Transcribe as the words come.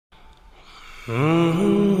We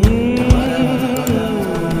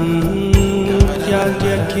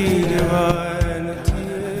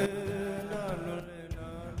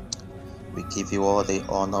give you all the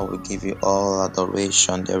honor, we give you all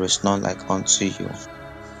adoration. There is none like unto you.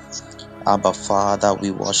 Abba Father,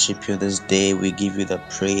 we worship you this day. We give you the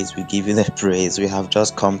praise. We give you the praise. We have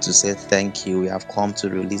just come to say thank you. We have come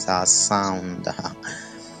to release our sound.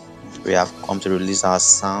 We have come to release our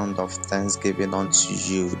sound of thanksgiving unto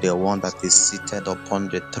you, the one that is seated upon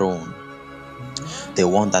the throne, the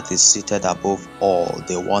one that is seated above all,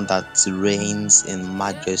 the one that reigns in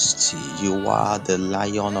majesty. You are the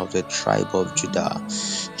Lion of the tribe of Judah.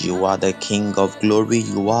 You are the King of glory.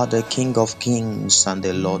 You are the King of kings and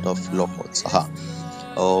the Lord of lords.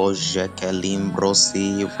 Oh, Jekelim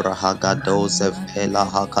brosi vrahagados evela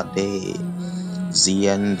hakade.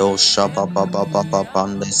 Ziendo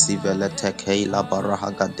shabababababande sivelete keila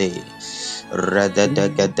barahagade.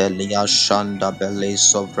 Rededegedelia shanda bele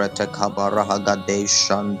sovrete kabarahagade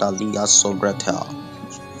shandalia sovreta.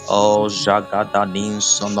 Oh, Jagadanin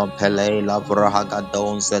sonopele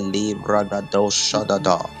lavrahagadon zelibra gado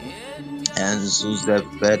shadada. And Zuze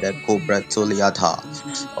fede kubretuliata.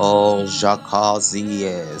 Oh,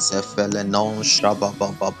 Jakazie zefelenon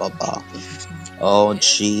shababababa. Oh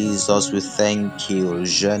Jesus, we thank you.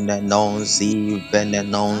 Jenenon zi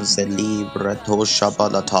venenon zelibra to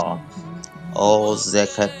shabalata. Oh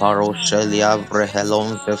zeke paroshelia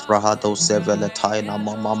vrehelon zefrahado seveletaina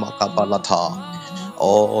mama makabalata.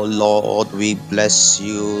 Oh Lord, we bless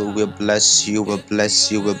you, we bless you, we bless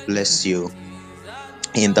you, we bless you.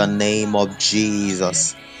 In the name of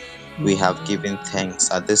Jesus, we have given thanks.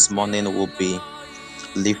 At this morning we'll be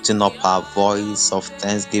lifting up our voice of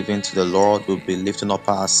thanksgiving to the Lord. We'll be lifting up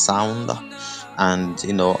our sound, and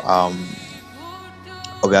we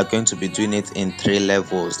are going to be doing it in 3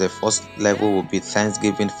 levels. The first level will be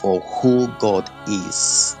thanksgiving for who God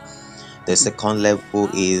is. The second level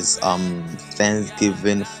is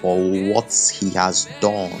thanksgiving for what He has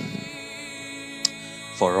done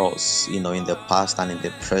for us, in the past and in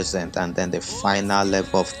the present. And then the final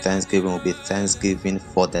level of thanksgiving will be thanksgiving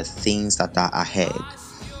for the things that are ahead.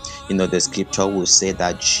 The scripture will say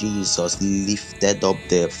that Jesus lifted up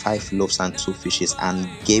the 5 loaves and 2 fishes and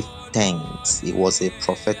gave thanks. It was a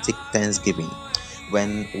prophetic thanksgiving.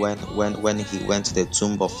 When he went to the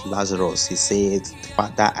tomb of Lazarus, he said,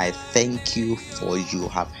 Father, I thank you for you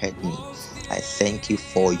have heard me. I thank you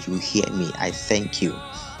for you hear me. I thank you.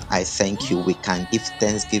 I thank you. We can give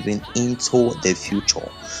thanksgiving into the future.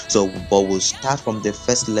 But we'll start from the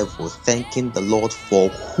first level, thanking the Lord for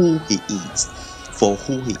who He is. For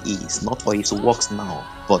who He is, not for His works now,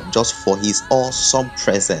 but just for His awesome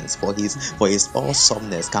presence, for His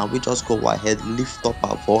awesomeness. Can we just go ahead, lift up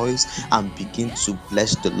our voice and begin to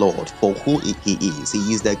bless the Lord for who He is?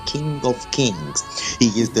 He is the King of kings.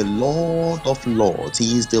 He is the Lord of lords.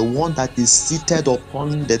 He is the one that is seated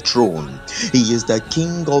upon the throne. He is the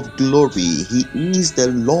King of glory. He is the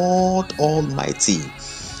Lord Almighty.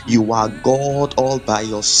 You are God all by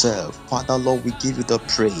yourself. Father, Lord, we give you the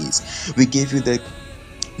praise. We give you the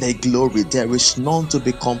glory. There is none to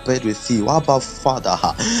be compared with you. Abba Father,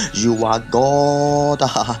 you are God.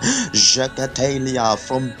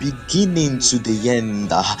 From beginning to the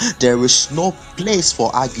end, there is no place for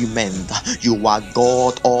argument. You are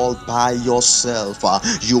God all by yourself.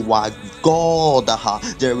 You are God.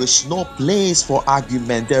 There is no place for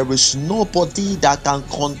argument. There is nobody that can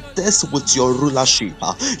contest with your rulership.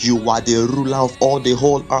 You are the ruler of all the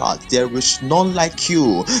whole earth. There is none like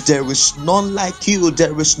you. There is none like you.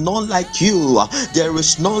 There is none like you. There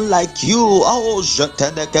is none like you. Oh,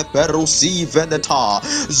 Jeteneke Perusi Veneta.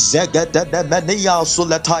 Zegedemenia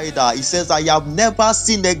Suletaida. He says, I have never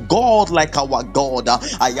seen a God like our God.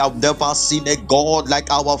 I have never seen a God like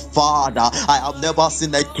our Father. I have never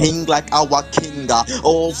seen a King like our King.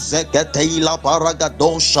 Oh, Zegeteila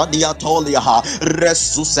Paragadon Shadiatolia.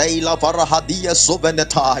 Resuseila Parahadia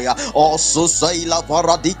Suvenetaya. Oh, Suseila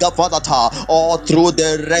Paradiga Fadata. All through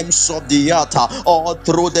the realms of the earth, all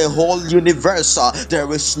through the whole universe,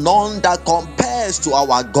 there is none that compares to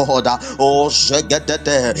our God. Oh,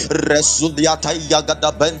 Shegedete Resuliata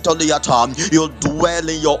Yagada Bentoliata. You dwell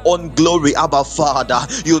in your own glory, Abba Father.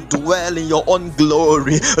 You dwell in your own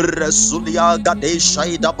glory. Resulia Gade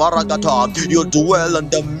Shaida Baragata. You dwell in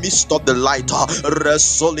the midst of the light.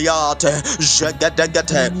 Resuliate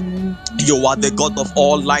Jegedegete. You are the God of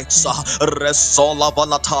all lights. Resola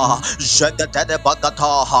Valata. Jegadede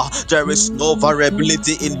Bagata. There is no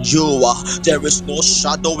variability in you. There is no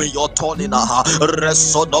shadow in your turning. You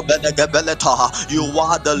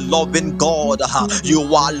are the loving God. You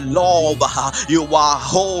are love. You are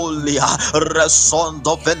holy.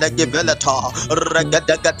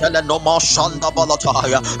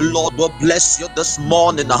 Lord, we bless you this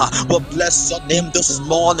morning. We bless your name this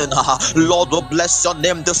morning. Lord, we bless your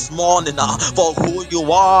name this morning for who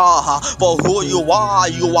you are. For who you are.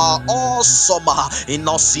 You are awesome. In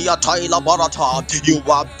Osia Taila Barata, you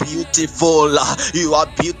are beautiful. You are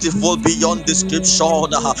beautiful beyond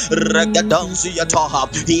description.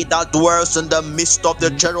 He that dwells in the midst of the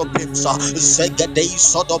cherubims.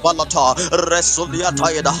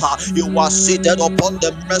 You are seated upon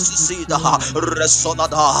the mercy seat.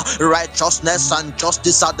 Righteousness and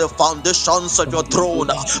justice are the foundations of your throne.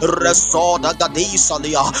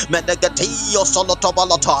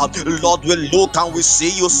 Lord, we look and we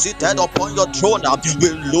see you seated upon your throne. We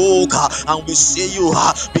look and we see you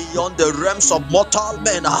beyond the realms of mortal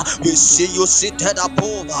men. We see you seated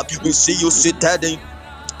above. We see you seated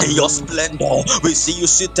in your splendor. We see you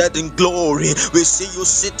seated in glory. We see you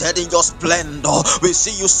seated in your splendor. We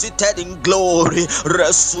see you seated in glory.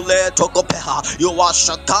 Resule tokopeha. You are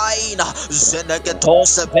Shakaina. Zenegeto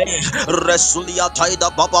sebe. Resulia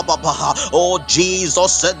taida baba baba. Oh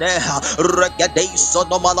Jesus seneha. Regede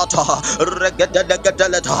sonomalata.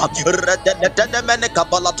 Regedegedeleta. Redededemeneka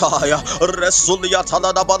balataya. Resulia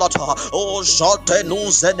talada balata. Oh shate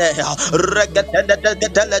nuzeneha.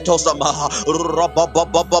 Regededegedeleto sama. Rababa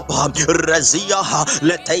Razia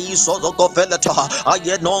Leteiso Goveleta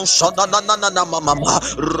Ayenon Shana Nana Mama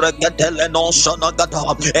Regatele non Shanagata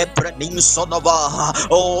Eprenin Sonova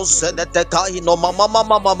O Seneteka no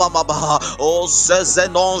Mama O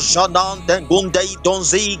Zezenon Shanan Gunde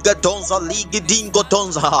Donziga Donza Ligi Dingo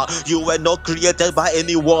Donza. You were not created by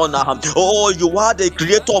anyone. Oh, you are the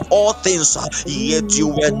creator of all things, yet you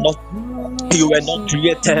were not. You were not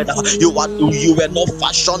created. You were not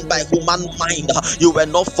fashioned by human mind. You were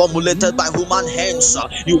not formulated by human hands.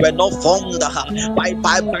 You were not formed by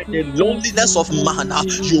the loneliness of man.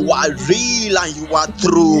 You are real and you are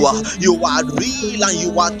true. You are real and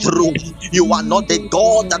you are true. You are not the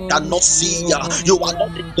God that cannot see. You are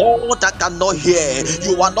not the God that cannot hear.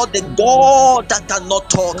 You are not the God that cannot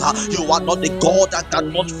talk. You are not the God that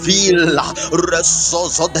cannot feel.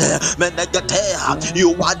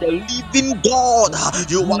 You are the living God.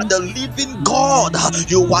 You are the living God.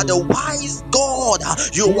 You are the wise God.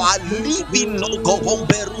 You are living.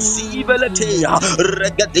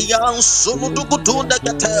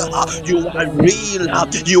 You are real.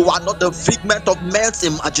 You are not the figment of man's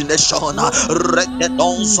imagination.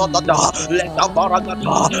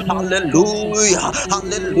 Hallelujah.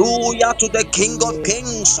 Hallelujah to the King of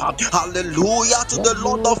Kings. Hallelujah to the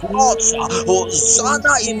Lord of Lords.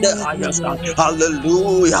 Hosanna in the highest.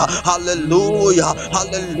 Hallelujah. Hallelujah.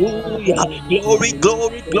 Hallelujah. Glory,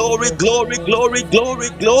 glory, glory, glory, glory, glory,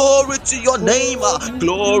 glory to your name.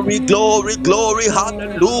 Glory, glory, glory.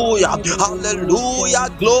 Hallelujah. Hallelujah.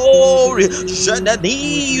 Glory.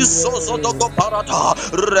 Jeneni sozodoko parata.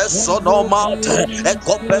 Resonomate.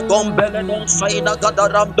 Ekope gombele non saina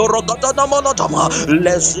gadaram dorogatana monotama.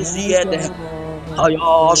 Lesusiede.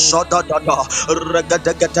 Aya shada dada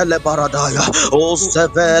regadegetele baradaya o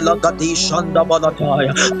sevela gadi shanda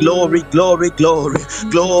balataya. Glory, glory, glory,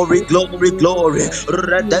 glory, glory, glory.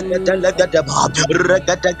 Redegetele gedeba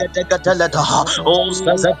regadegetele da o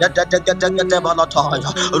zezegedegetele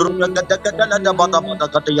balataya regadegetele da bada bada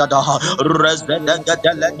gadia da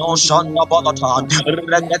rezedegetele no shanda balataya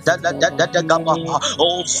regadele de gaba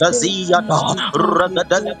o zezia da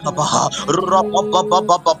regadele gaba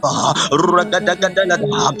rapapapapapa regadegetele.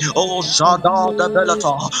 Oh, Shada the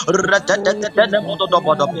Belata, Rededegetele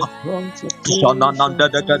Mododobadaba. Shanananda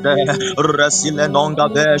de Gade, Resilenonga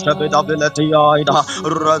Vesha Vidabilitiaida,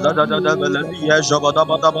 Radada Veletia,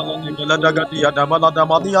 Jabadabadabala de Gadia, Damala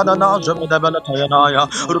Damadia, Jabadabalatianaya,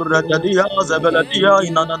 Redadia, Zebeladia,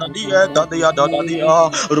 Inanadia, Gadia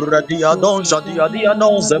Dadadia, Redia Don Shadia,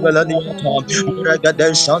 no Zebeladiata,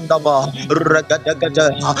 Regade Shandaba, Regadegade,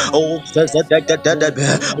 oh, Zezedegade,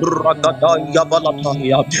 Ragadaya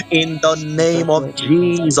Balataya, in the name of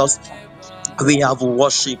Jesus. We have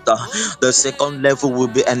worshipped. The second level we'll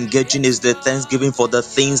be engaging is the thanksgiving for the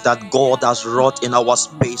things that God has wrought in our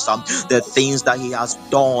space, the things that He has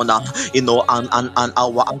done, and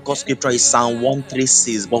our anchor scripture is Psalm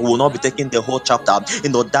 136, but we'll not be taking the whole chapter.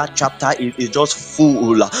 That chapter is just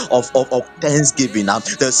full of thanksgiving.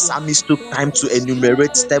 The psalmist took time to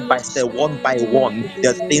enumerate step by step, one by one,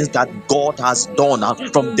 the things that God has done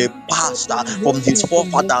from the past, from His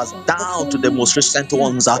forefathers down to the most recent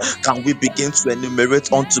ones. Can we begin begin to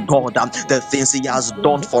enumerate unto God the things He has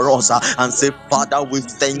done for us and say, Father, we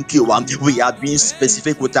thank you. We are being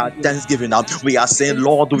specific with our thanksgiving. We are saying,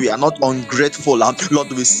 Lord, we are not ungrateful.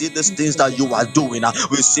 Lord, we see these things that you are doing.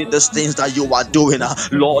 We see these things that you are doing,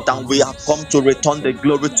 Lord, and we have come to return the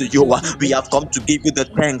glory to you. We have come to give you the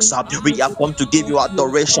thanks. We have come to give you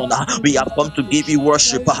adoration. We have come to give you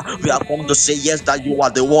worship. We have come to say, yes, that you are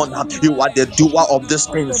the one. You are the doer of these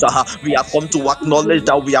things. We have come to acknowledge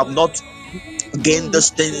that we have not gain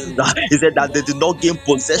these things. He said that they did not gain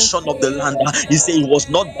possession of the land. He said it was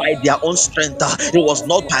not by their own strength, it was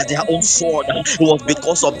not by their own sword, it was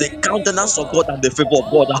because of the countenance of God and the favor of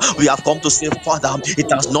God. We have come to say, Father, it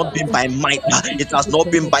has not been by might, it has not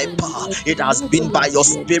been by power, it has been by your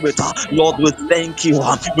spirit. Lord, we thank you.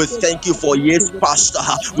 We thank you for years past.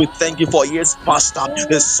 We thank you for years past,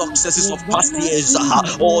 the successes of past years.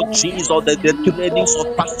 Oh Jesus, the trainings of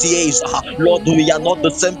past years. Lord, we are not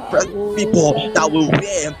the same people that we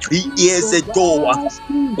were years ago.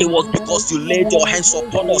 It was because you laid your hands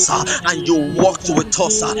upon us and you walked with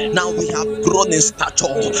us. Now we have grown in stature.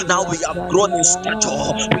 Now we have grown in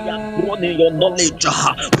stature. We have grown in your knowledge.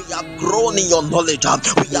 We have grown in your knowledge.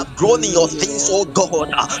 We have grown in your things, oh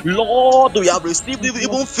God. Lord, we have received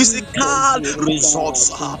even physical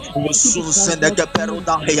results. We soon send a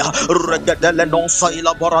perodaya. Regadele non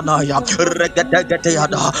saila baranaya.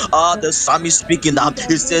 Regadegadeada. The psalmist speaking.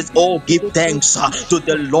 He says, oh, give thanks to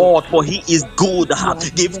the Lord, for He is good.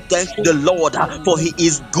 Give thanks to the Lord, for He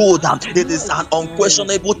is good. It is an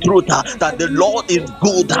unquestionable truth that the Lord is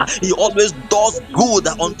good. He always does good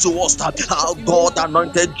unto us. How God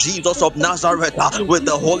anointed Jesus of Nazareth with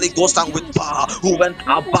the Holy Ghost and with power, who went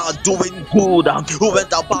about doing good, who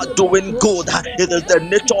went about doing good. It is the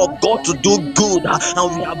nature of God to do good, and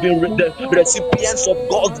we have been the recipients of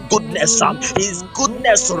God's goodness. His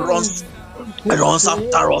goodness runs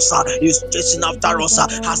after us, is chasing after us,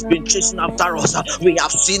 has been chasing after us. We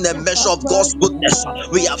have seen a measure of God's goodness.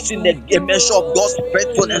 We have seen a measure of God's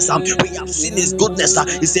faithfulness. We have seen His goodness.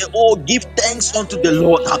 He said, oh, give thanks unto the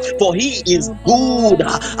Lord, for He is good,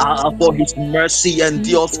 for His mercy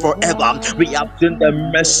endures forever. We have seen the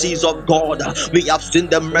mercies of God. We have seen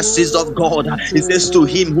the mercies of God. He says, to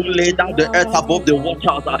Him who laid down the earth above the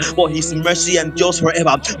waters, for His mercy endures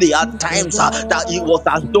forever. There are times that it was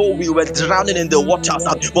as though we were drowning in the waters,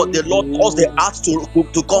 but the Lord caused the earth to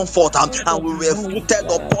comfort, and we were footed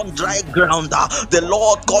upon dry ground. The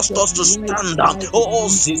Lord caused us to stand, oh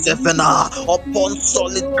Zizefena, upon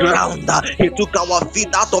solid ground. He took our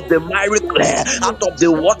feet out of the miry clay, out of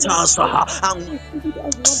the waters, and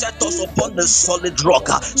set us upon the solid rock.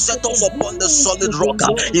 Set us upon the solid rock.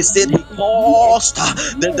 He said He caused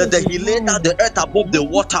He laid down the earth above the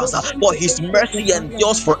waters, for His mercy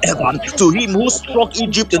endures forever. To Him who struck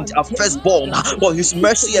Egypt in their firstborn, for His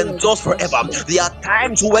mercy endures forever. There are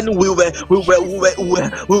times when we were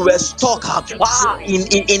stuck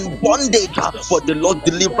in bondage, but the Lord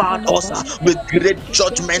delivered us with great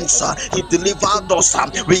judgments. He delivered us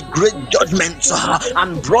with great judgments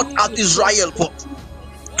and brought out Israel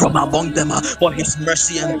from among them, for His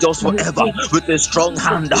mercy endures forever. With a strong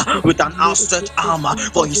hand, with an outstretched arm,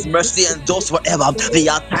 for His mercy endures forever. There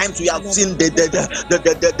are times we have seen the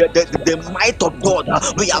might of God.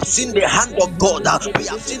 We have seen the hand of God. We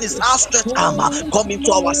have seen His outstretched arm come into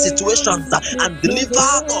our situations and deliver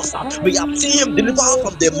us. We have seen Him deliver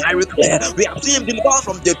from the miry clay. We have seen Him deliver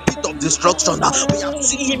from the pit of destruction. We have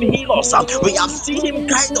seen Him heal us. We have seen Him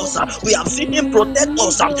guide us. We have seen Him protect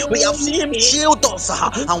us. We have seen Him shield us.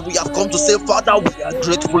 And we have come to say, Father, we are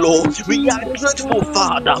grateful. Oh, we are grateful,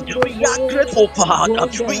 Father. We are grateful, Father.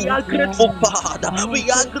 We are grateful, Father. We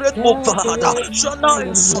are grateful, Father. Shana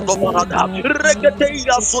and Sodomada.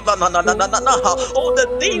 Regateya Sodanana. All the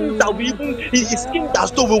things that we even it seemed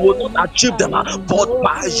as though we will not achieve them, but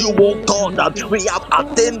by you, oh God, we have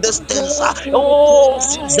attained these things. Oh,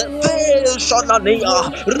 Sizefe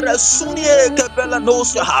Shanania. Resunie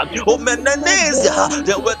Kebelanosia. Oh, Menenezia.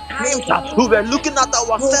 There were times we were looking at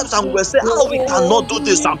ourselves and we say, we cannot do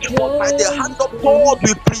this, but by the hand of God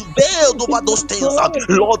we prevailed over those things.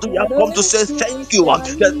 Lord, we have come to say thank you.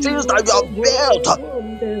 The things that you have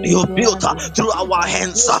built through our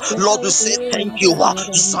hands, Lord, we say thank you.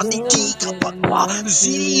 Sanity kapakwa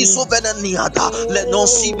zi sovenaniada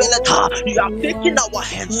lenosi beleta. You have taken our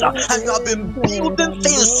hands and you have been building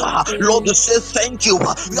things. Lord, we say thank you.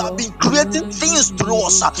 You have been creating things through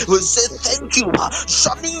us. We say thank you.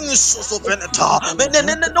 Shani soveneta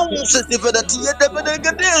meneneno se seveneti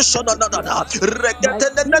edebenegede shadadada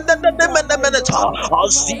regeteneneneneneneneta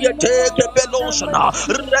asiete kebeloshana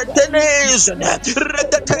retenezene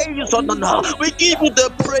We give you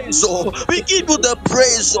the praise, oh. We give you the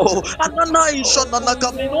praise, oh.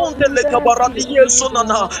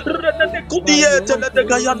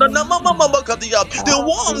 The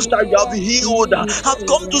ones that you have healed have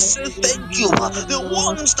come to say thank you. The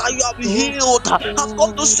ones that you have healed have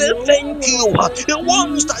come to say thank you. The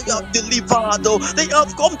ones that you have delivered, they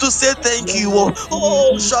have come to say thank you.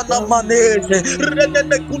 Oh, Shana Manese,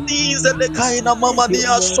 Renene Kudize Lekaina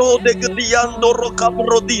Mamania so de Gdiando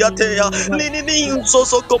Rocabrodiatea, Lininin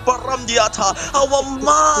Soso Coparandiata. Our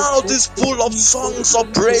mouth is full of songs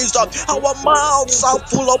of praise. Our mouths are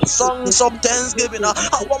full of songs of thanksgiving.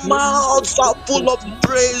 Our mouths are full of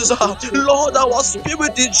praise. Lord, our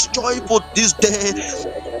spirit is joyful this day.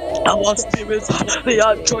 Our spirits, they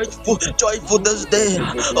are joyful this day.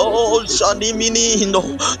 Oh, Shani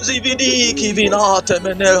Minino, Zivini Kivinate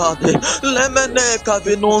Menerate, Lemene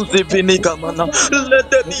Kavinon Zivini Kamana, let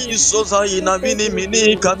the be Sozaina Vini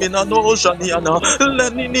Mini Kamina no Shaniana,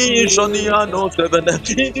 Lenini Shaniano Sevene,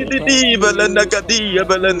 Ididi Velenegadi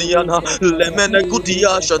Veleniana, Lemene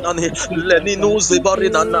Kutia Shanani, Leninu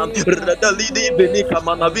Zibarinana, Redalidi Vini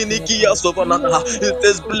Kamana Vinikia Sovanana. It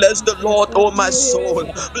says, bless the Lord, oh my soul.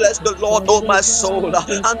 Bless the Lord, oh my soul,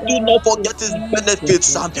 and do not forget his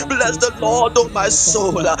benefits. Bless the Lord, oh my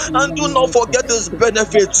soul, and do not forget his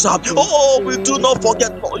benefits. Oh, we do not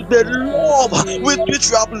forget the love with which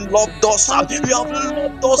you have loved us. You have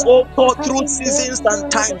loved us, oh God, through seasons and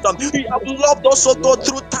times. You have loved us, oh God,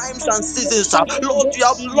 through times and seasons. Lord, you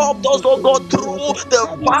have loved us, oh God, through the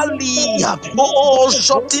valley. Oh,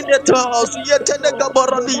 Shotinetas,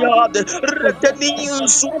 Yetenegabaraniad, Retenin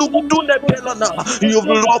Sudugudune Pelana. You've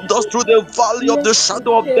loved us through the valley of the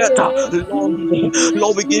shadow of death.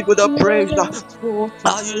 Lord, we give you the praise.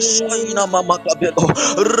 Ayishayina mama kabelo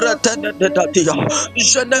retededadia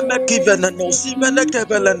jeneme kivene no simene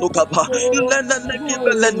kevele no kapa lenene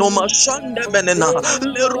kivele no mashande menena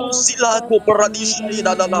lerusila ko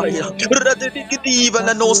paradishaina dalaya rededikidi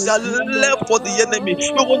vele no sia left for the enemy.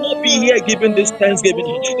 We will not be here giving this thanksgiving.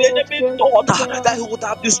 The enemy thought that he would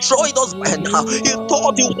have destroyed us by now. He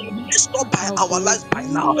thought he would have messed up by our lives by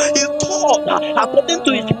now. He thought according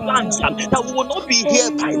to his plans that we will not be here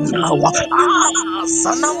by now.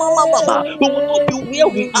 We will not be where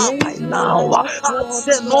we are by now.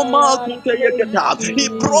 He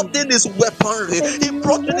brought in his weaponry. He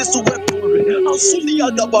brought in his weaponry.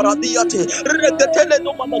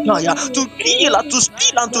 To kill, to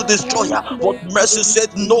steal, and to destroy. But mercy said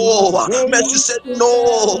no. Mercy said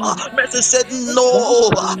no. Mercy said no.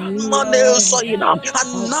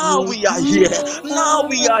 And now we are here. Now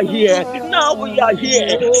we are here. Now we are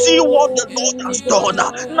here. See what the Lord has done.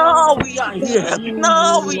 Now we are here.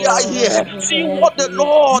 Now we are here. See what the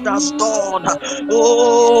Lord has done.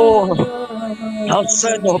 Oh,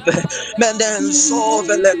 Asenove, Menden so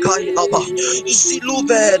vele kailaba,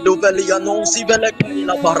 Siluve do vele annonsi vele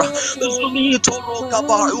kailabara, Zunito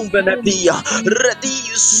rokabar umbenedia,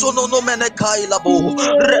 Redi sono no mene kailabo,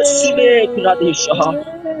 Resule gradisha,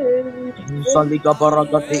 Saliga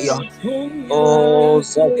baragadia, oh,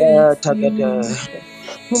 Zaveta gade.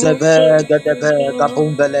 Zevega devega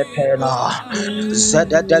bumbele pena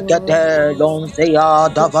Zedegate lonzea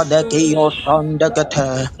davaneki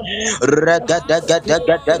oshandegate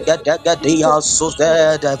Regadegadegadegadegadia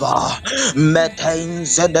suzedeva Metain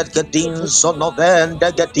zedegedin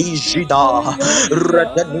sonovendegedijida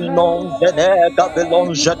Redeninon venega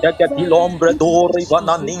velonja degadilombre dori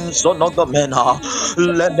vananin sonogamena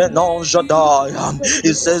Lemenon jadaya.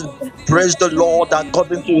 It says, praise the Lord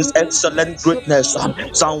according to his excellent greatness.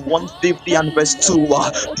 Psalm 150 and verse 2.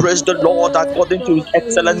 Praise the Lord according to his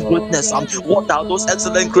excellent greatness. What are those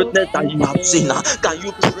excellent greatness that you have seen? Can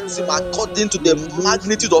you praise him according to the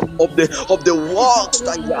magnitude of the works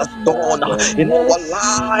that he has done in our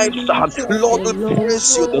lives? Lord, we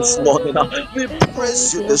praise you this morning. We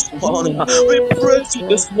praise you this morning. We praise you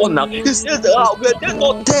this morning. He says, were there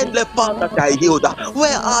not 10 lepers that I healed?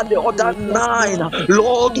 Where are the other 9?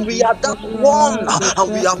 Lord, we are that one,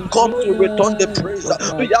 and we have come to return the praise.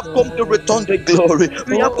 We have come to return the glory.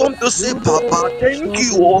 We have come to say, Papa, thank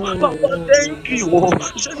you. Papa, thank you.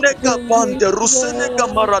 Sheneka bande, ruseneka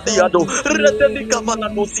maradiado, redenika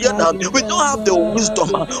malanosiana. We don't have the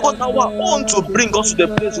wisdom on our own to bring us to the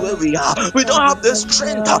place where we are. We don't have the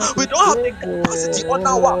strength. We don't have the capacity on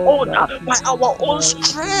our own. By our own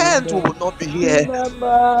strength, we will not be here.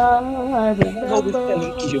 Lord, we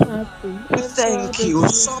thank you. We thank you.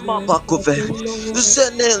 Sama bakove.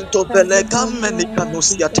 Zenento vele kameni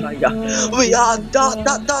We are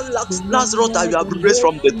that Lazarus that you have raised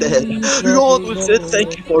from the dead. Lord, we say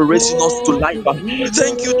thank you for raising us to life.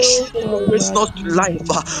 Thank you, Jesus, for raising us to life.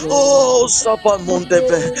 Oh, Sapa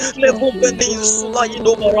Mondeve, Levo Peninsula,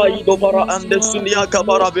 Idobara, and the Sunia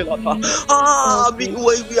Kabara Belata.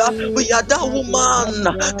 We are that woman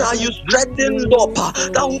that you strengthened up,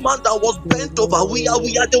 that woman that was bent over. We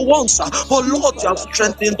are the ones, but Lord, you have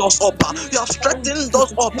strengthened us up. You have strengthened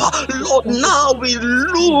us up, Lord. Now we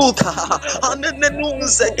look,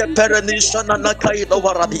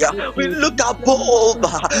 we look above,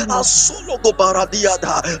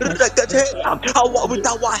 with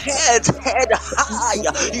our head high.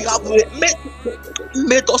 You have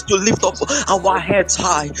made us to lift up our heads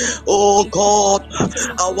high. Oh God,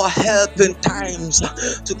 our help in times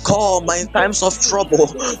to come, in times of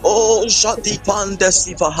trouble. Oh,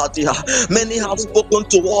 many have spoken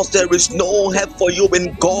to us. There is no help for you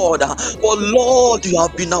in God. But Lord, you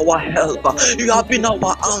have been our help. You have been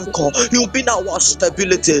our anchor. You've been our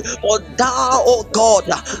stability. But thou, oh God,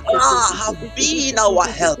 have been our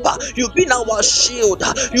helper. You've been our shield.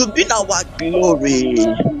 You've been our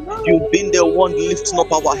glory. You've been the one lifting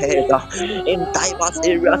up our head in diverse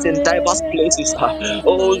areas, in diverse places.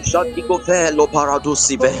 Oh, Jatiko Velo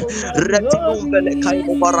Paradosive, Retinum Vele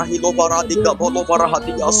Kaino Barahilo Baradiga Bolo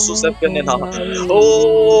Barahadia Susefenena.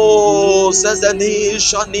 Oh, Zezani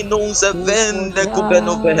Shaninun Zevende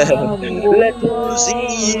Kubenove,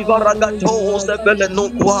 Letuzi Varagato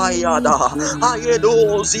Zevelenu Quayada,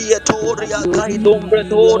 Ayedo Zietoria Kaidum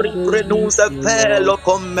Pretori Prenus Velo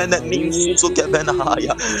Comenenin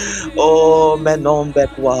Suzukevenaya. Oh, menon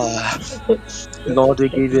bekwa. Lord, we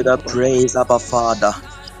give you the praise, Abba Father.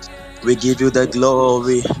 We give you the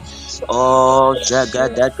glory. Oh,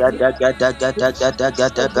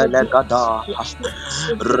 Jagadagadagadagadagadagadagadagada.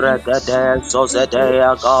 Regade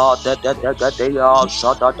Zozedea God, Dedea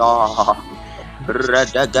Shadada.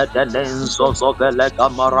 Redegadenenzo Zovelega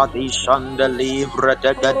Maradishan the Livre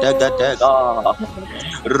Degadegadega.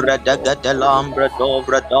 Redegadelambre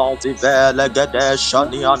Dovre Dozi Velegade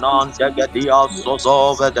Shanianan Degadia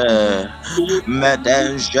Sozovede.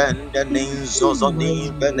 Medengende Ninzo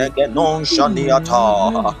Zonin Venegenon Shaniata.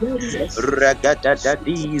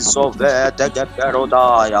 Regadadizo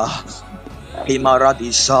Vedegaperodaya.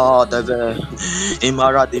 Imaradisha deve,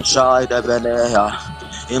 Imaradisha devenea,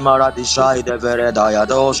 Imaradisha deveredaya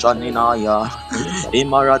dosha ninaya,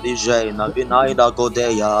 Imaradije na vinaida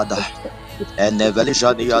godeyada, and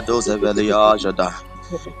Nevelishadia doseveliajada,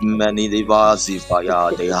 many divazi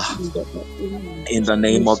vayadea. In the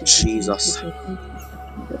name of Jesus.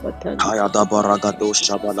 Hayada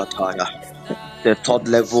baragadosha balataya. The third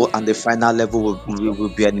level and the final level we will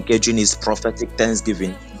be engaging is prophetic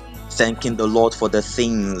thanksgiving. Thanking the Lord for the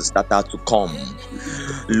things that are to come.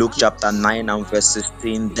 Luke chapter 9 and verse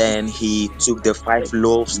 16. Then he took the 5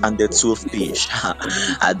 loaves and the 2 fish.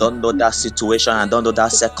 I don't know that situation. I don't know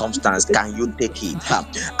that circumstance. Can you take it?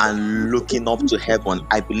 And looking up to heaven,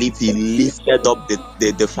 I believe he lifted up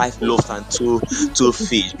the 5 loaves and two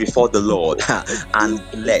fish before the Lord and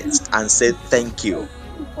blessed and said, "Thank you."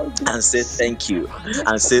 And say thank you,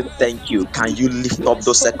 and say thank you. Can you lift up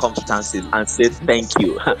those circumstances and say thank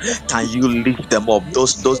you? Can you lift them up,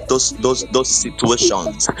 those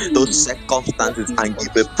situations, those circumstances, and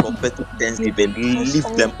give a prophetic thanksgiving?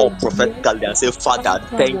 Lift them up prophetically and say, Father,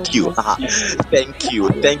 thank you. Thank you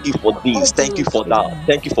for this, thank you for that,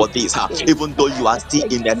 thank you for this. Even though you are still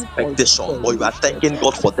in expectation, but you are thanking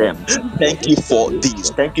God for them. Thank you for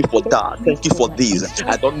this, thank you for that, thank you for this.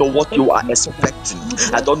 I don't know what you are expecting.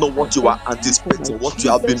 I don't know what you are anticipating, what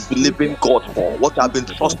you have been believing God for, what you have been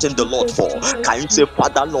trusting the Lord for. Can you say,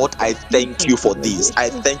 Father, Lord, I thank you for this, I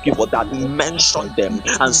thank you for that? Mention them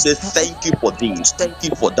and say, thank you for this, thank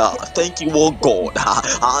you for that, thank you, oh God.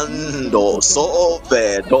 Ando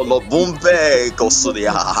sove dolobumbe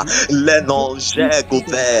kosuria lenonje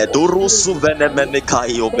gube durusu venemene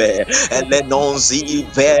kayobe elenonzi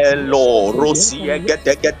velo rosie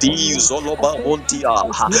gedegedi zoloba montia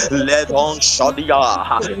ledon shadia.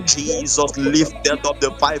 Jesus lifted up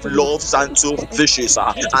the 5 loaves and 2 fishes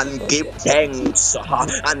and gave thanks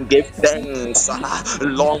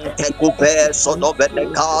long tekube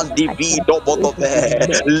sonoveneka divido bogove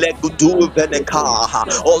legudu veneka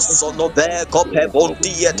osonove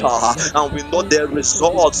kopebondieta, and we know the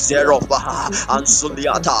results thereof. And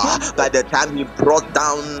Suliata, by the time he brought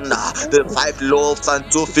down the 5 loaves and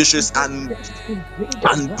 2 fishes and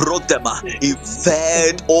brought them, he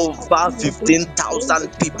fed over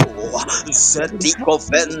 15,000 people.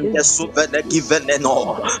 Zedikovende suvene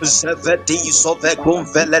giveneno, zevedi sovekum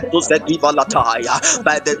veletu zedivalataya.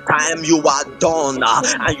 By the time you are done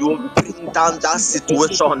and you bring down that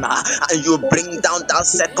situation and you bring down that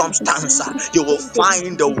circumstance, you will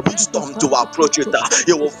find the wisdom to approach it.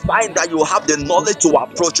 You will find that you have the knowledge to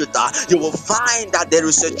approach it. You will find that there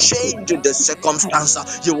is a change in the circumstance.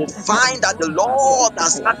 You will find that the Lord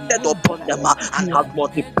has acted upon them and has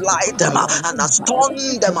multiplied them and has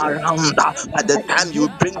turned them around. By the time you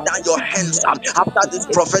bring down your hands after this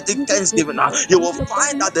prophetic thanksgiving, you will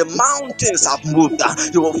find that the mountains have moved.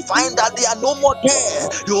 You will find that they are no more there.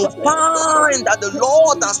 You will find that the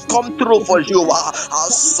Lord has come through for you.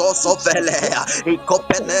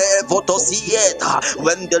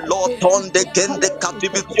 When the Lord turned again the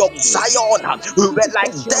captivity of Zion, we were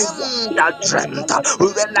like them that dreamt. We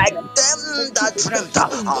were like them that dreamt.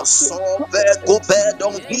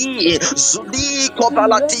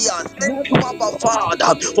 Thank you, Abba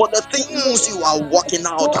Father, for the things you are working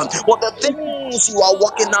out, for the things you are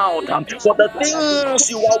working out, for the things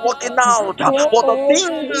you are working out, for the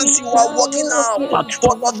things you are working out,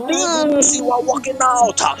 for the things you are working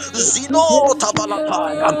out. Zino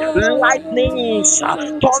Tabalataya, lightnings,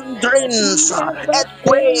 thunderings,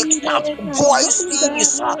 earthquakes,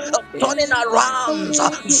 voices, turning around.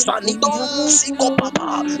 Zanidon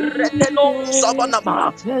Sikopapa, Retenon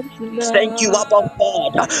Savanama. Thank you, Abba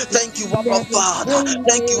Father. Thank you, Abba Father.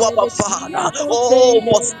 Thank you, Abba Father. Oh,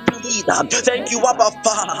 for speed. Thank you, Abba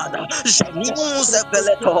Father. Janus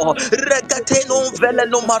Eveleto, Regateno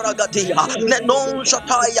Veleno Maragatia, Nenon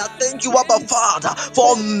Shataya. Thank you, Abba Father,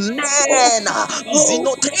 for men.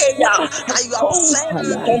 Zinotea, that you have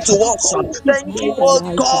sent unto us. Thank you, oh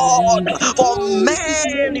God, for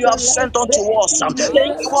men you have sent unto us.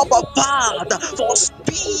 Thank you, Abba Father, for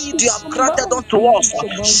speed you have granted unto us.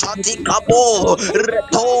 Shatikabo,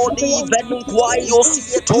 Retodi Venunquayo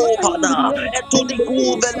Sietopada, Etodi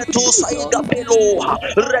Guveleto Saiga Pelo,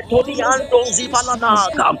 Retodi Ando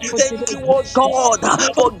Zivalanaka. Thank you, oh God,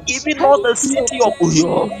 for giving us the city of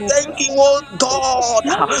Uyo. Thank you, oh God,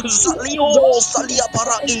 Zalio Salia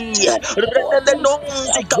Parai,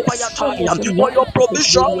 Retenonzi Kapayataya, for your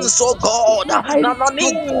provisions, oh God.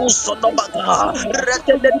 Nananin Sonobaga,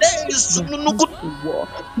 Retenes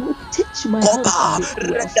teach my Kopa, hands to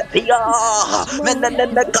war. Rekatia,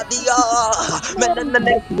 Menenekadia,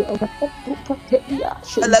 Menenekaya.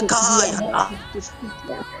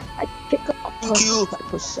 I pick up Thank you, my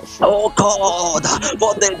possession. oh God,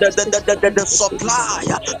 for the supply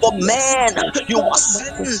for men. You are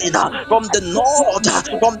sending from the north,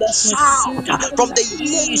 from the south, from the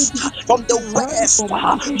east, from the west.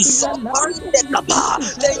 Zopandekaba.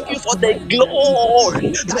 Thank you for the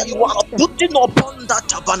glory that you are putting upon that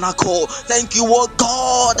tabernacle. Thank you, oh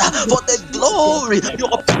God, for the glory,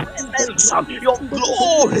 your presence, your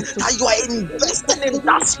glory that you are investing in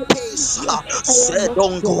that space.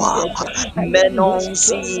 Sedongwa.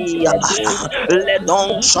 Menonsia,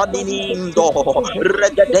 Ledon Shaninindo,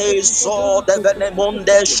 Regadeso de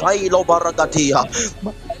Venemonde Shailo Baragatia.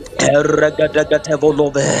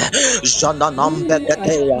 Erregadegatevolove,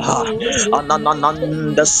 Jananambegatea,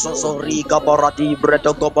 Anananda Sozoriga Baradi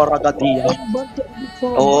Bretogo Baragadia.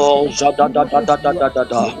 Oh, Jada da da da da da da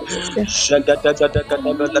da. Shega da da da da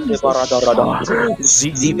da da da barada rada.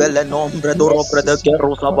 Zizi vele nombre do robre de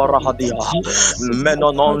gerusa barahadia.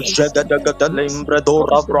 Menonon shega da da da limbre do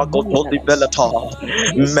rabra kotoli veleta.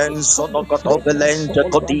 Mensono kato velente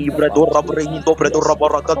kodibre do rabrindo predo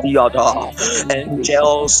rabarakadia da.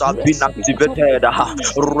 Angels have been activated.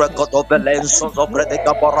 Rekoto velenso sobre de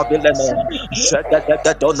kaparabilene. Shega da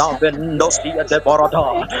da da na vendosia de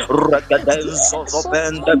barada. Regadenso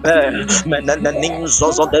Menenins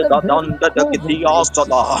of the Gadanda de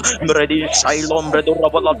Gidiasada, Mredi Shailom Bredo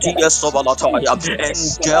Rabalatia Sovalataya.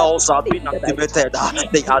 Angels have been activated.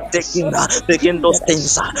 They are taking those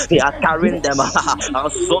things, they are carrying them.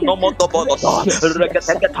 Sonomotobolota,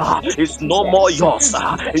 Regategata, it's no more yours,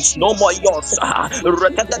 it's no more yours.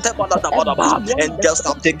 Regatebalada, angels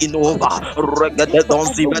have taken over.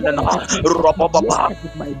 Regadonzi Venena, Robaba.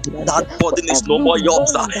 That burden is no more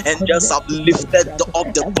yours. Angels have lifted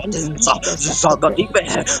up the burdens. Zagadibe,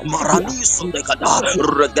 Marani Sundegada,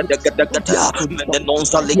 Regadegada,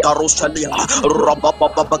 Menenonza Ligarosalia,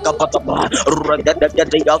 Rababababagababa,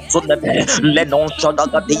 Regadegada Suneme, Lenon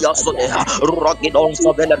Shadagadia Sodea, Ragidon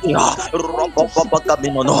Savelatia,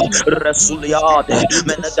 Rabababagabinono, Resuliade,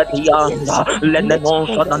 Menegadianda, Lenon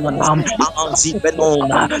Shadanam,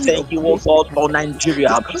 Anzibenona. your Thank you, oh grace God, and for mercy. Nigeria.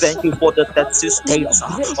 Because Thank of you for the God, 36 your states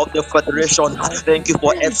grace of the is Federation. Thank you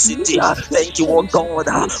for FCT. you Thank you, oh sufficient God,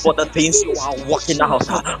 grace. for the things you Be are working out.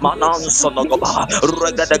 sufficient Manan grace. Be Sonogoba,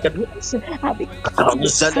 sufficient grace. I become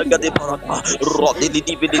the Zelagadi carrier of Parada, grace. Rodidi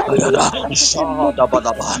The Bilikayada, carrier and Shada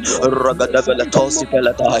Balaba, mobility of grace. Ragadabela The Tosi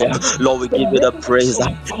Pelataya. Lord, we the give you the readiness praise, of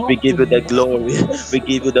God we give you in the my glory, we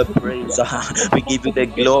give you the praise, grace. The we God give you of the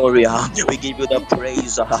grace glory, we grace. give you the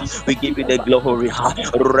praise, we give you the glory.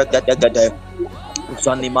 Grace. Ragadagade.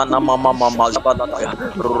 Zanimana mama mama zabalataya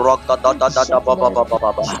roka da da da da ba ba ba ba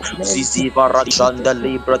ba ba zizi varashanda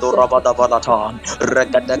libra do rabada balata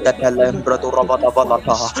regada lembra do rabada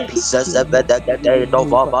balata zezebeda gade do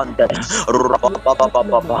vavande rabba ba ba ba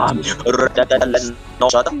ba ba regada len no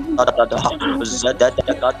da da da zeda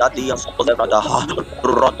da da dia solebrada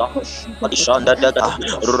roda shanda da da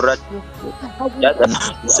I will regada not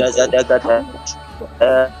struggle. I zezeda will not struggle.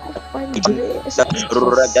 I find grace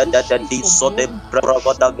Regadada sufficient di for so de one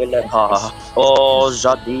bravada portion. veleha. Especially Oh,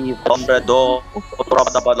 jadi cambre do of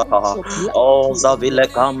Rabadabalata. your light, Oh, O Zavile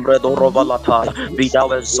Lord. cambre do New Rovalata. Be grace, thou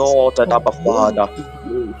grace exalted, from Abba glory Father. to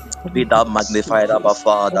glory, Be from thou grace to magnified, Abba grace,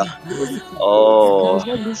 Father. from glory to glory. I Oh, will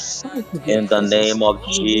not lose sight of your in the presence. name of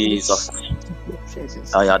I will not lose Jesus. sight of your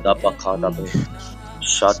presence. Ayada In Bakadabe. Jesus'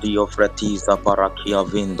 Shadi of Retiza Parakia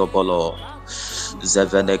Vindobolo.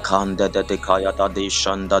 Zevene Kanda de Kayata de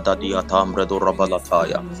Shanda da Diatambre do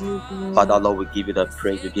Rabalataya. Father Lord, we give you the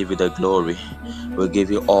praise, we give you the glory, we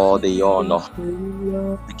give you all the honor,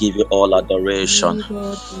 we give you all adoration.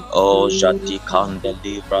 Oh, Jati Kanda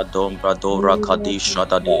Libra Dombra Dora Kadisha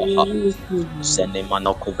Dadaha.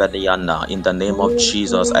 Zenemano Kovediana. In the name of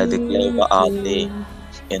Jesus, I declare over our day.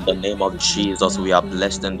 In the name of Jesus, we are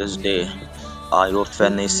blessed in this day.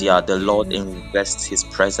 Ayophenesia, the Lord invests his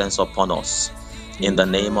presence upon us. In the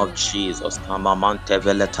name of Jesus, Kamamante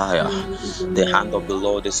Veletaya, the hand of the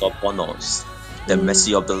Lord is upon us. The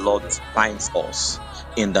mercy of the Lord finds us.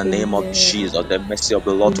 In the name of Jesus, the mercy of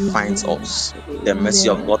the Lord finds us. The mercy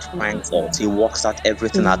of God finds us. He works out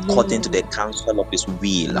everything according to the counsel of His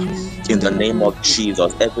will. In the name of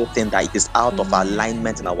Jesus, everything that is out of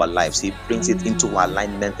alignment in our lives, He brings it into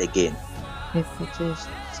alignment again.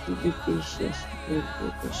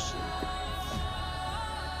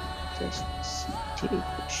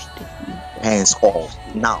 Henceforth,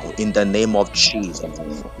 now, in the name of Jesus,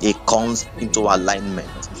 it comes into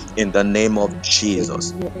alignment. In the name of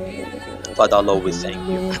Jesus, Father Lord, we thank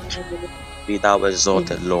you. Be thou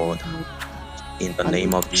exalted, Lord. In the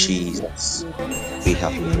name of Jesus, we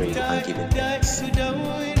have prayed and given thanks.